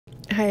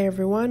Hi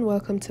everyone,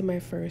 welcome to my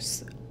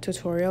first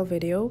tutorial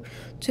video.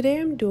 Today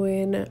I'm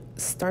doing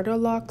starter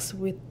locks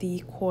with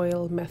the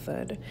coil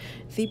method.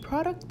 The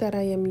product that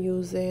I am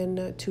using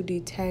to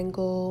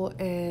detangle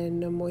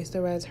and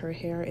moisturize her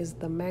hair is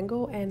the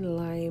mango and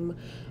lime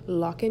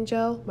lock-in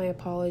gel. My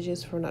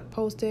apologies for not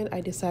posting. I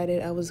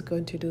decided I was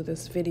going to do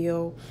this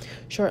video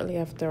shortly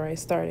after I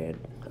started,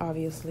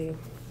 obviously.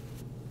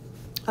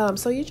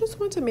 So you just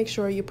want to make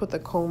sure you put the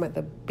comb at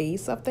the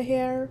base of the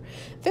hair.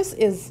 This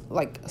is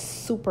like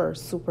super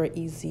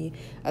easy.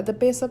 At the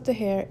base of the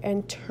hair,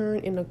 and turn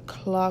in a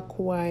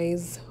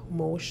clockwise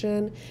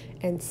motion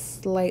and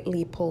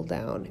slightly pull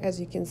down. As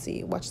you can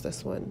see, watch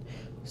this one.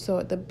 So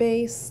at the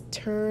base,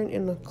 turn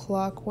in a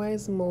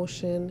clockwise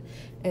motion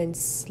and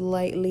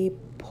slightly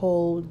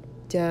pull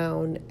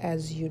down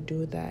as you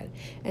do that.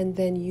 And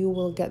then you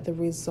will get the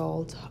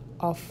result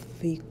of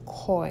the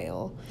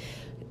coil.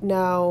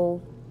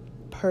 Now,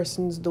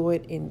 persons do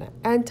it in the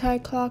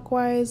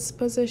anti-clockwise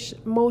position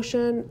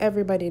motion.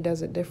 Everybody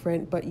does it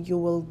different, but you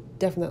will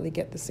definitely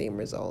get the same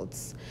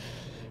results.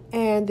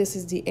 And this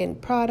is the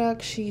end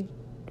product. She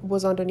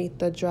was underneath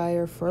the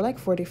dryer for like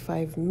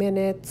 45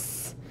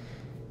 minutes.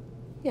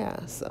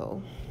 Yeah,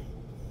 so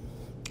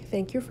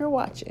thank you for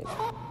watching.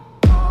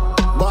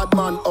 Bad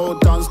man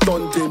out and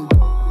stunting,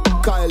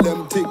 Kyle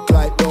them thick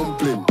like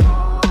dumpling,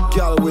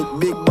 girl with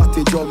big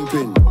body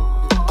jumping.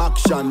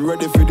 Action,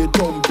 ready for the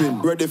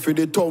thumping, ready for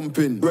the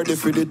thumping, ready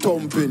for the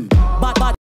thumping.